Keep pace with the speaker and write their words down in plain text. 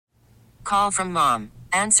Call from mom.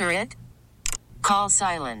 Answer it. Call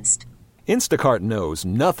silenced. Instacart knows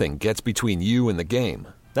nothing gets between you and the game.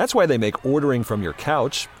 That's why they make ordering from your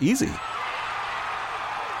couch easy.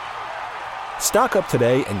 Stock up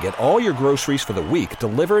today and get all your groceries for the week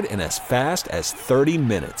delivered in as fast as 30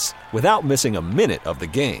 minutes without missing a minute of the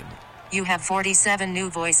game. You have 47 new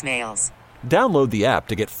voicemails. Download the app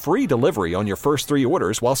to get free delivery on your first 3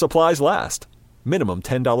 orders while supplies last. Minimum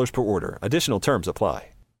 $10 per order. Additional terms apply.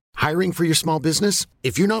 Hiring for your small business?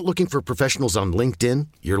 If you're not looking for professionals on LinkedIn,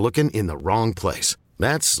 you're looking in the wrong place.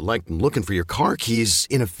 That's like looking for your car keys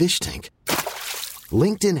in a fish tank.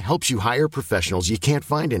 LinkedIn helps you hire professionals you can't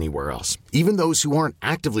find anywhere else, even those who aren't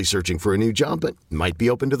actively searching for a new job but might be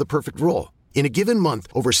open to the perfect role. In a given month,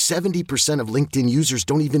 over 70% of LinkedIn users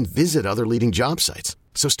don't even visit other leading job sites.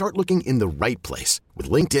 So start looking in the right place. With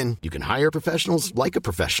LinkedIn, you can hire professionals like a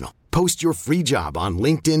professional. Post your free job on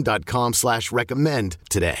linkedin.com/recommend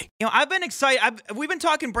today. You know, I've been excited. We've been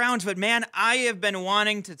talking Browns, but, man, I have been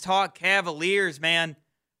wanting to talk Cavaliers, man.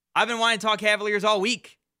 I've been wanting to talk Cavaliers all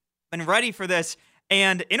week. Been ready for this.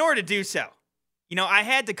 And in order to do so, you know, I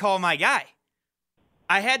had to call my guy.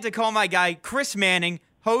 Chris Manning,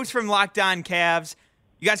 host from Locked On Cavs.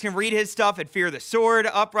 You guys can read his stuff at Fear the Sword,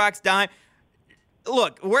 Up Rocks Dime.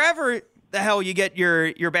 Look, wherever the hell you get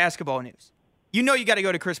your basketball news, you know you got to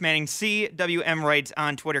go to Chris Manning, CWM Writes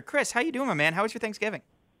on Twitter. Chris, how you doing, my man? How was your Thanksgiving?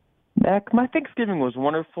 Mac, my Thanksgiving was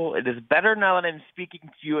wonderful. It is better now that I'm speaking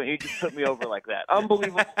to you, and you just put me over like that.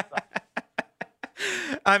 Unbelievable stuff.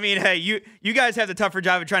 I mean, hey, you guys have the tougher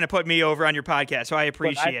job of trying to put me over on your podcast, so I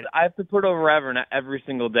appreciate it. I have to put over Evan every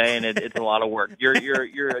single day, and it's a lot of work. You're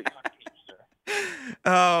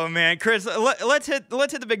Oh man, Chris, let's hit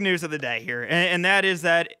the big news of the day here, and that is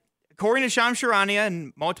that according to Shams Charania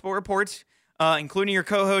and multiple reports, including your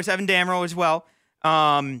co-host Evan Damrow as well,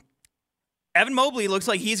 Evan Mobley looks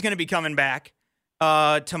like he's going to be coming back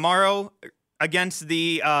tomorrow against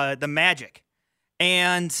the Magic,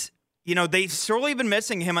 and you know they've sorely been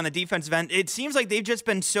missing him on the defensive end. It seems like they've just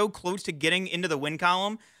been so close to getting into the win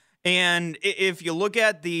column. And if you look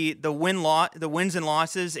at the wins and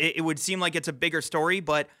losses, it would seem like it's a bigger story,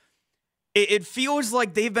 but it feels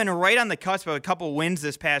like they've been right on the cusp of a couple wins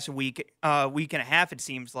this past week and a half, it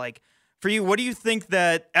seems like. For you, what do you think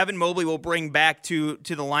that Evan Mobley will bring back to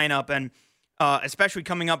the lineup, and especially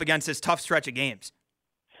coming up against this tough stretch of games?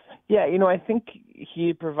 Yeah, you know, I think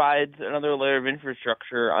he provides another layer of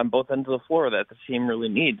infrastructure on both ends of the floor that the team really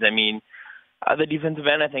needs. I mean, the defensive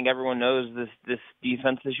end, I think everyone knows this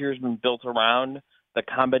defense this year has been built around the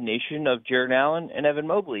combination of Jared Allen and Evan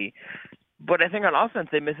Mobley. But I think on offense,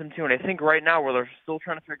 they miss him too. And I think right now where they're still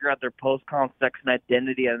trying to figure out their post-Colin Sexton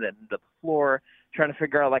identity on the end of the floor, trying to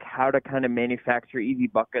figure out like how to kind of manufacture easy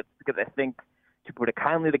buckets, because I think, to put it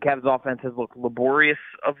kindly, the Cavs offense has looked laborious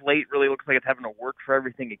of late. Really looks like it's having to work for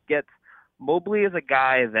everything it gets. Mobley is a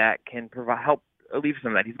guy that can help alleviate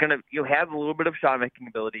some of that. He'll have a little bit of shot-making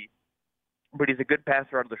ability, but he's a good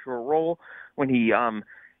passer out of the short roll. When he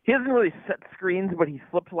doesn't really set screens, but he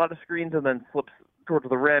flips a lot of screens and then flips towards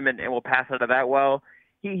the rim and will pass out of that well.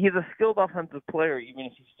 He's a skilled offensive player, even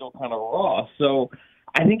if he's still kind of raw. So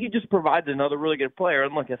I think he just provides another really good player.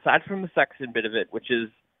 And look, aside from the Sexton bit of it, which is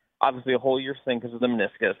obviously a whole year's thing because of the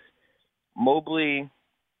meniscus, Mobley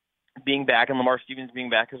being back and Lamar Stevens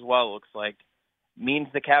being back as well, it looks like, means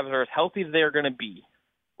the Cavs are as healthy as they are going to be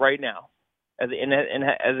right now, as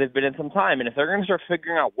they've been in some time. And if they're going to start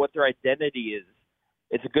figuring out what their identity is,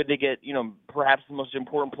 it's good to get, you know, perhaps the most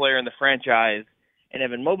important player in the franchise and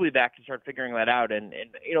Evan Mobley back to start figuring that out. And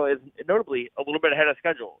you know, is notably a little bit ahead of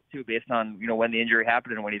schedule, too, based on, you know, when the injury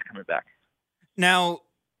happened and when he's coming back. Now,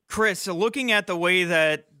 Chris, looking at the way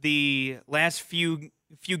that the last few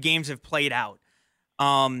games have played out,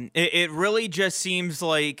 it really just seems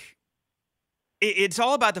like it's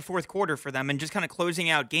all about the fourth quarter for them and just kind of closing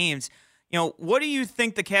out games. You know, what do you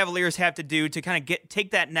think the Cavaliers have to do to kind of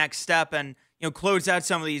take that next step and, you know, close out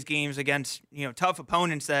some of these games against, you know, tough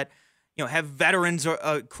opponents that, you know, have veterans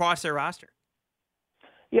across their roster?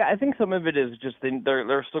 Yeah, I think some of it is just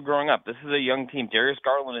they're still growing up. This is a young team. Darius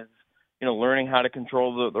Garland is, you know, learning how to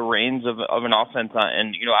control the reins of an offense,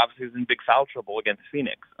 and, you know, obviously he's in big foul trouble against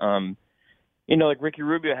Phoenix. You know, like Ricky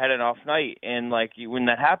Rubio had an off night, and like when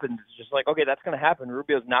that happens, it's just like, okay, that's going to happen.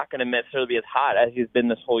 Rubio's not going to necessarily be as hot as he's been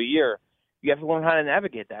this whole year. You have to learn how to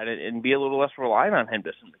navigate that and be a little less reliant on him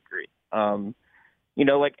to some degree. You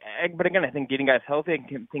know, like, but again, I think getting guys healthy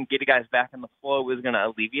and think getting guys back in the flow is going to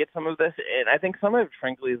alleviate some of this. And I think some of it,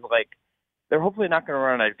 frankly, is like they're hopefully not going to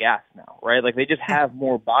run out of gas now, right? Like they just have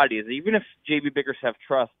more bodies. Even if J.B. Bickerstaff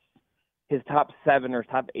trusts his top 7 or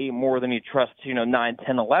top 8 more than he trusts, you know, 9,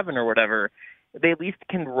 10, 11 or whatever, they at least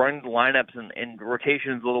can run lineups and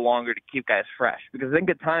rotations a little longer to keep guys fresh. Because I think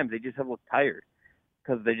at times they just have looked tired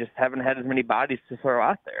because they just haven't had as many bodies to throw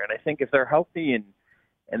out there. And I think if they're healthy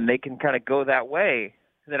and they can kind of go that way,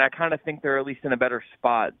 then I kind of think they're at least in a better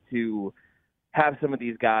spot to have some of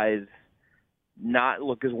these guys not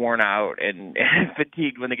look as worn out and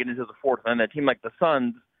fatigued when they get into the fourth. And a team like the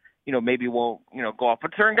Suns, maybe won't, go off.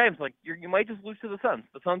 But certain games, like you might just lose to the Suns.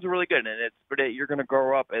 The Suns are really good, but you're going to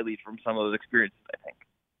grow up at least from some of those experiences, I think.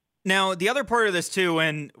 Now, the other part of this too,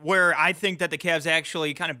 and where I think that the Cavs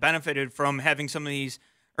actually kind of benefited from having some of these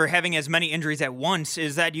or having as many injuries at once,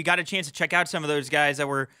 is that you got a chance to check out some of those guys that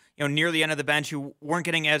were, near the end of the bench who weren't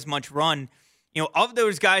getting as much run. Of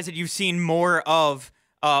those guys that you've seen more of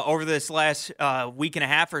over this last week and a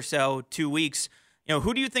half or so, 2 weeks,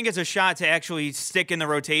 who do you think is a shot to actually stick in the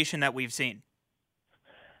rotation that we've seen?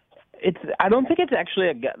 I don't think it's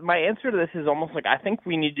actually my answer to this is almost like I think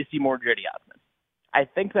we need to see more Cedi Osman. I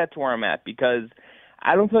think that's where I'm at because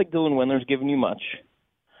I don't feel like Dylan Windler's given you much.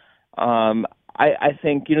 I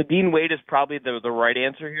think, Dean Wade is probably the right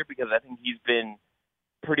answer here because I think he's been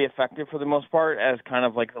pretty effective for the most part as kind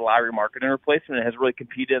of like the Lowry Markkanen replacement and has really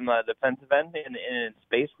competed in the defensive end in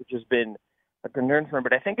space, which has been a concern for him.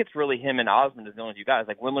 But I think it's really him and Osmond as the only two guys.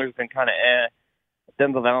 Like Windler's been kind of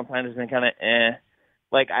Denzel Valentine has been kind of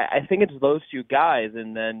Like I think it's those two guys,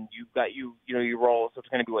 and then you've got you roll. So it's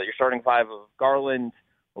going to be your starting five of Garland,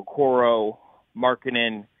 Okoro,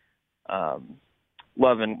 Markkanen,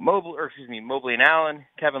 Love and Mobley and Allen,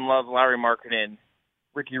 Kevin Love, Lowry Markkanen,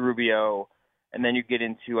 Ricky Rubio, and then you get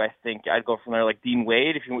into, I think I'd go from there like Dean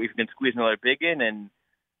Wade if you can squeeze another big in, and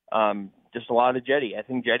just a lot of Cedi. I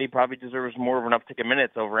think Cedi probably deserves more of an uptick in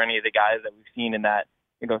minutes over any of the guys that we've seen in that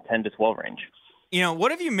 10 to 12 range.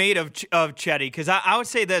 What have you made of Cedi? Because I would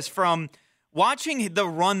say this, from watching the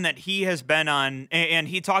run that he has been on, and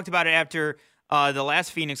he talked about it after the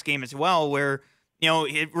last Phoenix game as well, where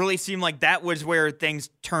it really seemed like that was where things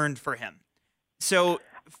turned for him. So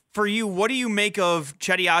for you, what do you make of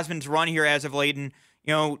Cedi Osman's run here as of late? And,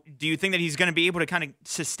 do you think that he's going to be able to kind of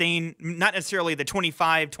sustain, not necessarily the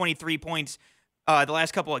 25, 23 points the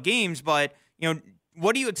last couple of games, but,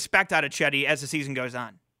 what do you expect out of Cedi as the season goes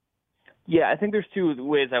on? Yeah, I think there's two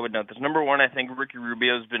ways I would note this. Number one, I think Ricky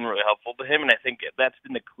Rubio has been really helpful to him, and I think that's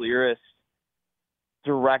been the clearest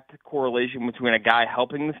direct correlation between a guy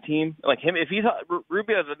helping this team. Like him,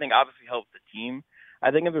 Rubio's, I think, obviously helped the team.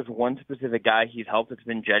 I think if there's one specific guy he's helped, it's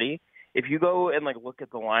been Cedi. If you go and look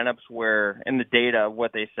at the lineups in the data,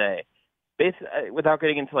 what they say, without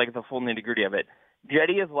getting into the full nitty-gritty of it,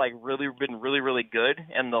 Cedi has really been really, really good,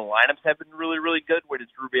 and the lineups have been really, really good when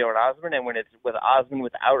it's Rubio and Osman, and when it's with Osman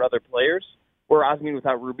without other players, or Osman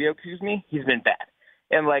without Rubio, he's been bad.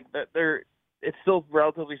 And it's still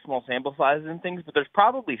relatively small sample sizes and things, but there's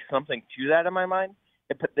probably something to that in my mind.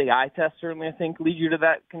 The eye test certainly, I think, leads you to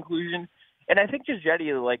that conclusion. And I think just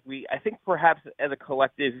Cedi, I think perhaps as a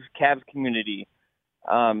collective Cavs community,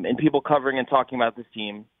 and people covering and talking about this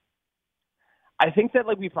team, I think that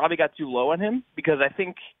we probably got too low on him because I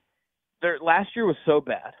think last year was so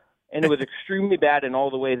bad, and it was extremely bad in all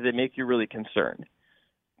the ways that make you really concerned.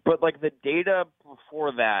 But the data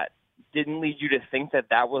before that didn't lead you to think that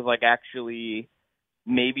was actually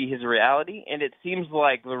maybe his reality, and it seems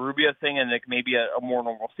like the Rubio thing and maybe a more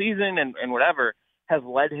normal season and whatever has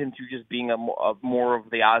led him to just being a more of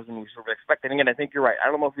the Osman we sort of expect. And again, I think you're right. I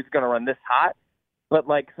don't know if he's going to run this hot, but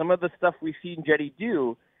some of the stuff we've seen Cedi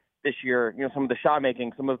do this year, some of the shot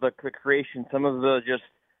making, some of the creation, some of the just,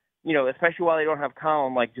 especially while they don't have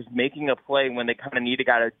Colin, just making a play when they kind of need a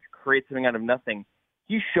guy to create something out of nothing.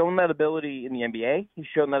 He's shown that ability in the NBA. He's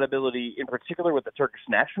shown that ability in particular with the Turkish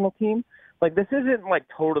national team. This isn't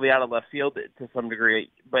totally out of left field to some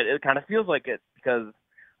degree, but it kind of feels like it because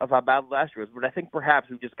of how bad last year was. But I think perhaps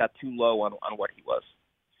we just got too low on what he was.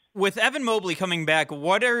 With Evan Mobley coming back,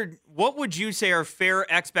 what would you say are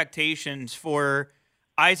fair expectations for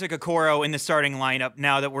Isaac Okoro in the starting lineup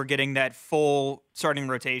now that we're getting that full starting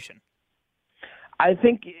rotation? I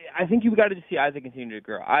think you've got to see Isaac continue to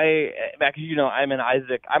grow. Matt, I'm an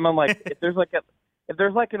Isaac. I'm on if there's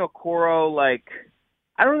an Okoro,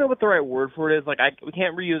 I don't know what the right word for it is. We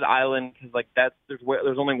can't reuse Island because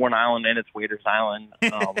there's only one island and it's Waiters Island.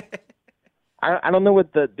 I don't know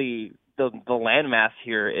what the landmass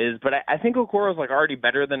here is, but I think Okoro's already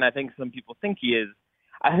better than I think some people think he is.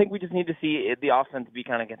 I think we just need to see the offense be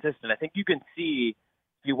kind of consistent. I think you can see,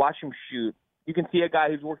 if you watch him shoot, you can see a guy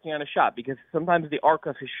who's working on a shot because sometimes the arc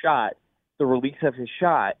of his shot, the release of his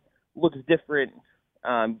shot, looks different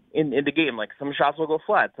in the game. Some shots will go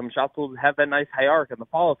flat. Some shots will have that nice high arc and the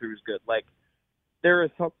follow-through is good. There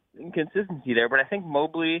is some inconsistency there, but I think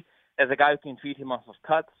Mobley as a guy who can feed him off of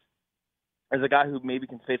cuts, as a guy who maybe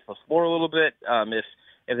can space the floor a little bit.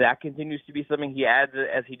 If that continues to be something he adds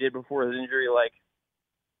as he did before his injury, like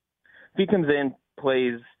if he comes in,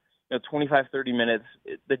 plays 25, 30 minutes,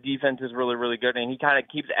 the defense is really, really good, and he kind of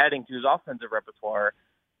keeps adding to his offensive repertoire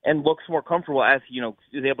and looks more comfortable as he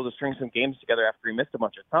is able to string some games together after he missed a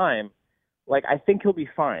bunch of time. Like, I think he'll be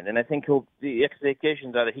fine, and I think the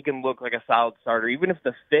expectations are that he can look like a solid starter, even if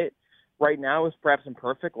the fit right now is perhaps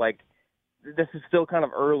imperfect. Like, this is still kind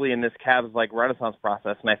of early in this Cavs renaissance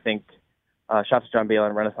process, and I think shots to John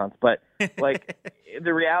Beilein Renaissance. But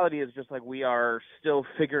the reality is just we are still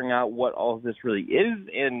figuring out what all of this really is.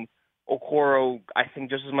 And Okoro, I think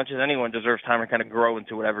just as much as anyone deserves time to kind of grow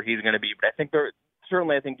into whatever he's going to be. But I think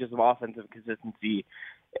just of offensive consistency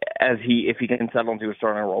if he can settle into a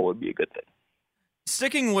starting role would be a good thing.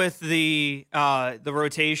 Sticking with the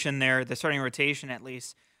rotation there, the starting rotation at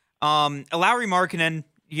least, Lauri Markkanen,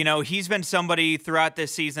 he's been somebody throughout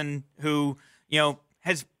this season who,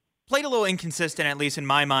 has played a little inconsistent, at least in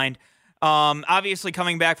my mind. Obviously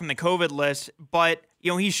coming back from the COVID list, but,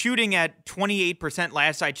 he's shooting at 28%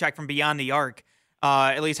 last I checked from beyond the arc,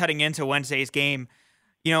 at least heading into Wednesday's game.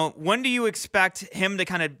 When do you expect him to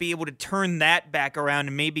kind of be able to turn that back around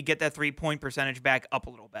and maybe get that 3-point percentage back up a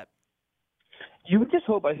little bit? You would just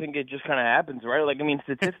hope, I think it just kind of happens, right?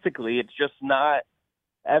 Statistically, it's just not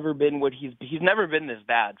ever been what he's never been this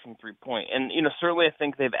bad from 3-point. And, certainly I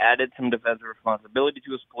think they've added some defensive responsibility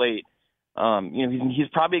to his plate. He's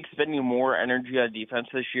probably expending more energy on defense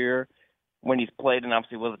this year when he's played, and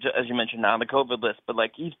obviously, as you mentioned, not on the COVID list, but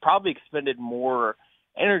he's probably expended more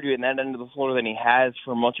energy in that end of the floor than he has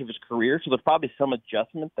for much of his career. So there's probably some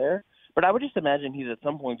adjustment there. But I would just imagine he's at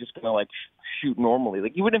some point just going to shoot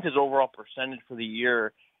normally. Even if his overall percentage for the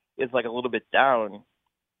year is a little bit down,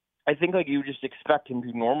 I think you would just expect him to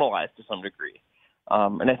normalize to some degree.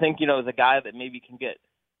 And I think, as a guy that maybe can get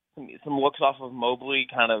some looks off of Mobley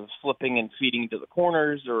kind of flipping and feeding to the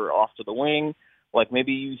corners or off to the wing,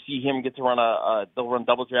 maybe you see him get to run they'll run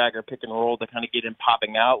double drag or pick and roll to kind of get him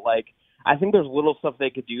popping out. I think there's little stuff they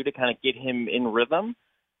could do to kind of get him in rhythm.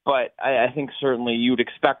 But I think certainly you would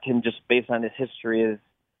expect him, just based on his history,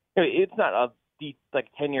 it's not a deep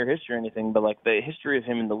 10-year history or anything, but the history of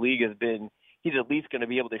him in the league has been he's at least going to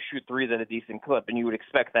be able to shoot threes at a decent clip, and you would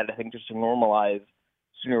expect that, I think, just to normalize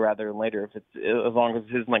sooner rather than later, as long as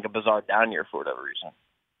it isn't a bizarre down year for whatever reason.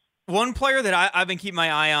 One player that I've been keeping my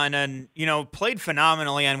eye on and, played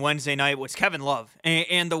phenomenally on Wednesday night was Kevin Love.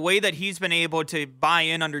 And the way that he's been able to buy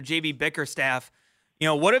in under J.B. Bickerstaff,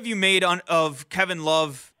 what have you made of Kevin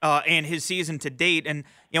Love and his season to date? And,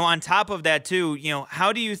 on top of that, too,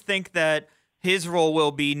 how do you think that his role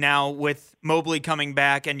will be now with Mobley coming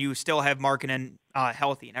back and you still have Markkanen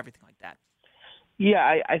healthy and everything like that?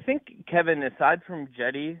 Yeah, I think Kevin, aside from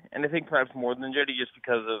Jetty, and I think perhaps more than Jetty just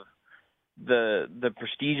because of the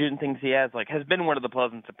prestige and things he has been one of the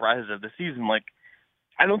pleasant surprises of the season.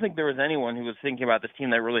 I don't think there was anyone who was thinking about this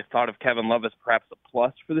team that really thought of Kevin Love as perhaps a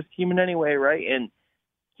plus for this team in any way, right? And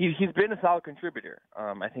he's been a solid contributor.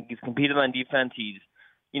 I think he's competed on defense. He's,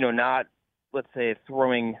 not, let's say,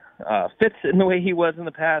 throwing fits in the way he was in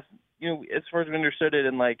the past, as far as we understood it.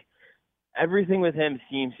 And, everything with him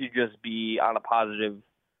seems to just be on a positive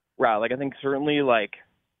route. I think certainly,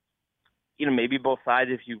 maybe both sides,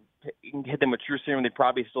 if you hit them with true serum, they'd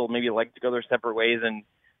probably still maybe like to go their separate ways, and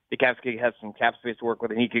the Cavs could have some cap space to work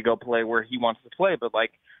with, and he could go play where he wants to play. But,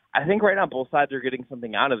 I think right now both sides are getting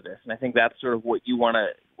something out of this, and I think that's sort of what you want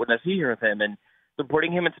to see here with him. And so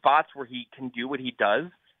putting him in spots where he can do what he does,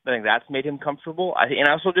 I think that's made him comfortable. And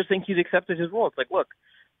I also just think he's accepted his role. It's look,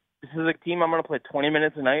 this is a team I'm going to play 20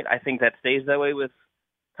 minutes a night. I think that stays that way with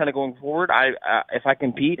kind of going forward. If I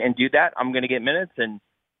compete and do that, I'm going to get minutes. And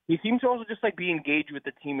he seems to also just be engaged with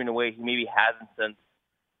the team in a way he maybe hasn't since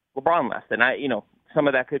LeBron left. And some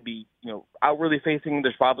of that could be, outwardly facing.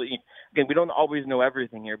 There's probably, again, we don't always know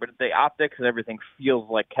everything here, but the optics and everything feels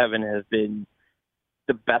like Kevin has been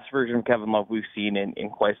the best version of Kevin Love we've seen in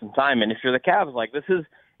quite some time. And if you're the Cavs,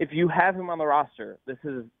 if you have him on the roster, this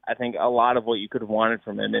is, I think, a lot of what you could have wanted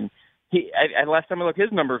from him. And last time I looked,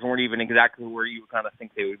 his numbers weren't even exactly where you kind of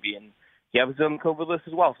think they would be. And he was on the COVID list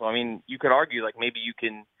as well. So, you could argue, maybe you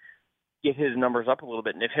can get his numbers up a little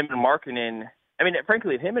bit. And if him and Markkanen,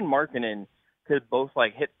 frankly, if him and Markkanen could both,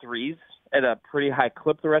 hit threes at a pretty high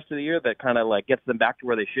clip the rest of the year that kind of, gets them back to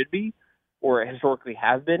where they should be or historically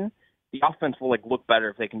have been, the offense will, look better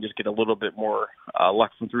if they can just get a little bit more luck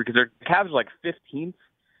from three. Because the Cavs are, 15th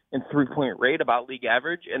in three-point rate, about league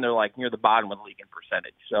average, and they're near the bottom of the league in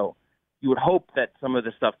percentage. So you would hope that some of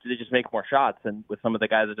the stuff, they just make more shots, and with some of the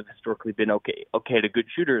guys that have historically been okay to good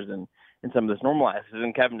shooters, and some of this normalizes,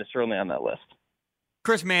 and Kevin is certainly on that list.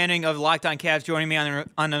 Chris Manning of Locked On Cavs joining me on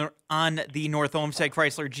the North Olmsted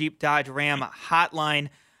Chrysler Jeep Dodge Ram hotline.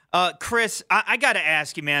 Chris, I got to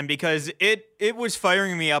ask you, man, because it was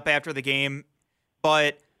firing me up after the game,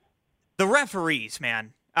 but the referees,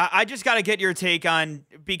 man, I just got to get your take on,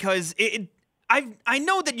 because I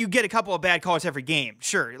know that you get a couple of bad calls every game.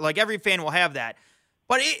 Sure, like every fan will have that.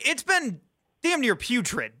 But it's been damn near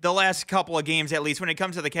putrid the last couple of games, at least, when it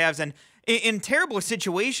comes to the Cavs. And in terrible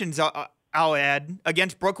situations, I'll add,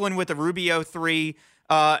 against Brooklyn with the Rubio 3,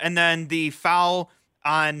 and then the foul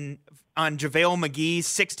on JaVale McGee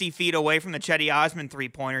 60 feet away from the Chetty Osman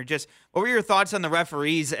three-pointer. Just what were your thoughts on the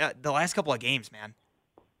referees the last couple of games, man?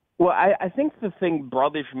 Well, I think the thing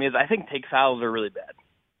broadly for me is I think take fouls are really bad.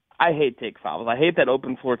 I hate take fouls. I hate that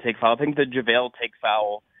open floor take foul. I think the JaVale take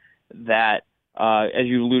foul that, as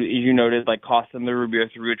you noted, like cost them the Rubio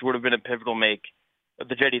 3, which would have been a pivotal make,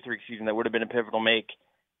 the Jetty 3, that would have been a pivotal make.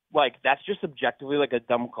 Like, that's just objectively like a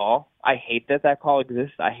dumb call. I hate that call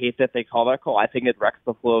exists. I hate that they call that call. I think it wrecks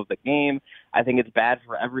the flow of the game. I think it's bad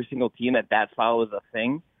for every single team that foul is a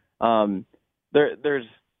thing. There's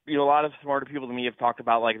a lot of smarter people than me have talked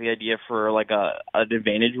about like the idea for like an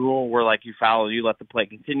advantage rule where like you foul, you let the play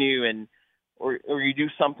continue, and or you do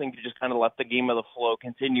something to just kind of let the game of the flow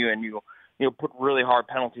continue, and you put really hard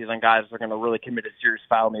penalties on guys that are going to really commit a serious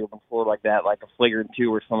foul in the open floor like that, like a flagrant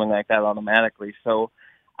 2 or something like that automatically. So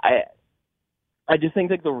I just think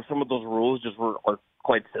that some of those rules just are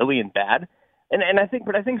quite silly and bad, and I think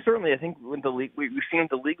certainly when the league we've seen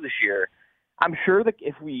the league this year, I'm sure that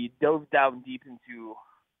if we dove down deep into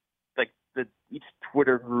like each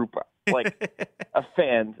Twitter group like of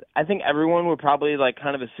fans, I think everyone would probably like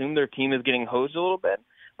kind of assume their team is getting hosed a little bit.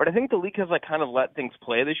 But I think the league has like kind of let things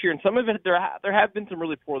play this year, and some of it there have been some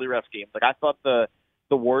really poorly ref games. Like I thought the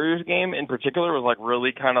Warriors game in particular was like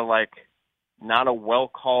really kind of like not a well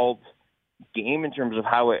called game in terms of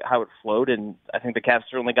how it flowed, and I think the Cavs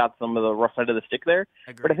certainly got some of the rough side of the stick there.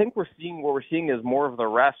 But I think what we're seeing is more of the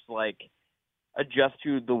refs like adjust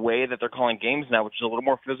to the way that they're calling games now, which is a little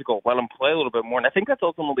more physical, let them play a little bit more, and I think that's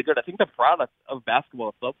ultimately good. I think the product of basketball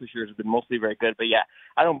itself this year has been mostly very good, but yeah,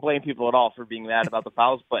 I don't blame people at all for being mad about the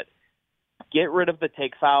fouls, but get rid of the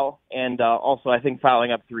take foul, and also I think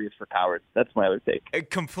fouling up 3 is for cowards. That's my other take.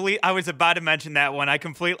 I was about to mention that one.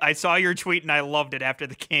 I saw your tweet and I loved it after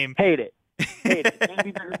the game. Hate it. It's going to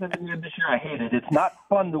be better than this year. I hate it. It's not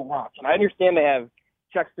fun to watch, and I understand they have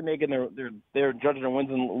checks to make, and they're judging on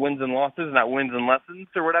wins and losses, not wins and lessons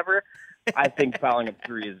or whatever. I think fouling up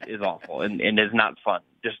 3 is awful and is not fun.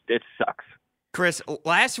 Just it sucks. Chris,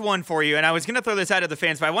 last one for you, and I was going to throw this out to the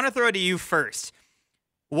fans, but I want to throw it to you first.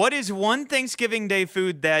 What is one Thanksgiving Day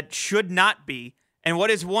food that should not be, and what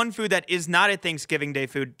is one food that is not a Thanksgiving Day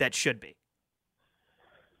food that should be?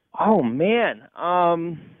 Oh man,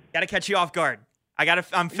 got to catch you off guard.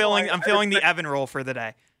 I'm filling the Evan role for the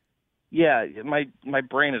day. Yeah, my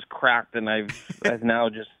brain is cracked, and I've now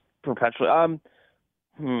just perpetually.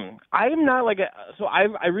 I am not like so.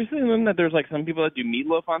 I recently learned that there's like some people that do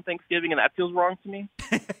meatloaf on Thanksgiving, and that feels wrong to me.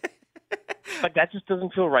 Like that just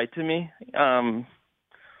doesn't feel right to me.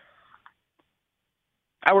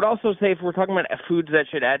 I would also say if we're talking about foods that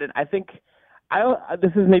should add in, I think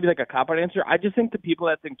this is maybe like a cop-out answer. I just think the people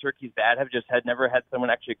that think turkey's bad have just never had someone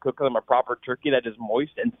actually cook them a proper turkey that is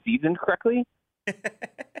moist and seasoned correctly.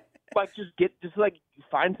 Like just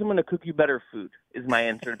find someone to cook you better food is my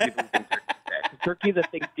answer to people who think turkey's bad. Turkey's a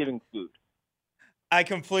Thanksgiving food. I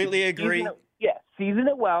completely agree. Season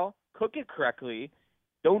it well, cook it correctly,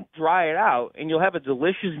 don't dry it out, and you'll have a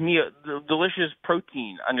delicious meal, delicious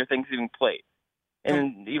protein on your Thanksgiving plate.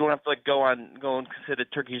 And you don't have to go and say the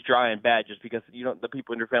turkey's dry and bad just because the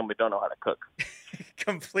people in your family don't know how to cook.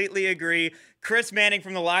 Completely agree. Chris Manning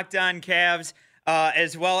from the Locked On Cavs,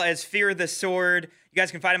 as well as Fear the Sword. You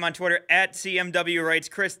guys can find him on Twitter at CMW Writes.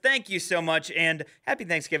 Chris, thank you so much, and happy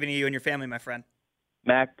Thanksgiving to you and your family, my friend.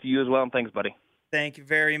 Mac, to you as well, and thanks, buddy. Thank you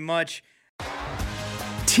very much.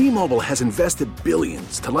 T-Mobile has invested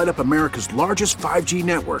billions to light up America's largest 5G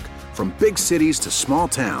network, from big cities to small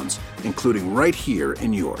towns, including right here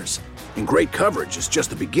in yours. And great coverage is just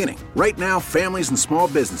the beginning. Right now, families and small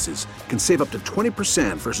businesses can save up to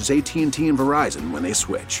 20% versus AT&T and Verizon when they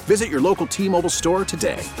switch. Visit your local T-Mobile store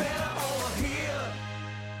today.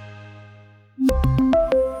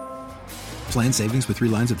 Plan savings with 3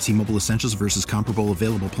 lines of T-Mobile Essentials versus comparable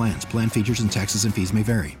available plans. Plan features and taxes and fees may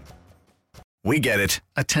vary. We get it.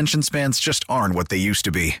 Attention spans just aren't what they used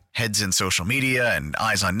to be. Heads in social media and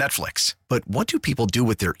eyes on Netflix. But what do people do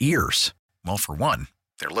with their ears? Well, for one,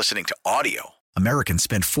 They're listening to audio. Americans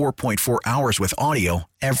spend 4.4 hours with audio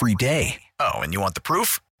every day. Oh, and you want the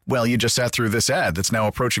proof? Well, you just sat through this ad that's now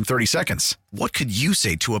approaching 30 seconds. What could you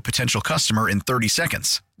say to a potential customer in 30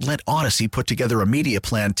 seconds? Let Odyssey put together a media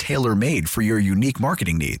plan tailor-made for your unique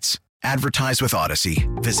marketing needs. Advertise with Odyssey.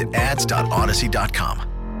 Visit ads.odyssey.com.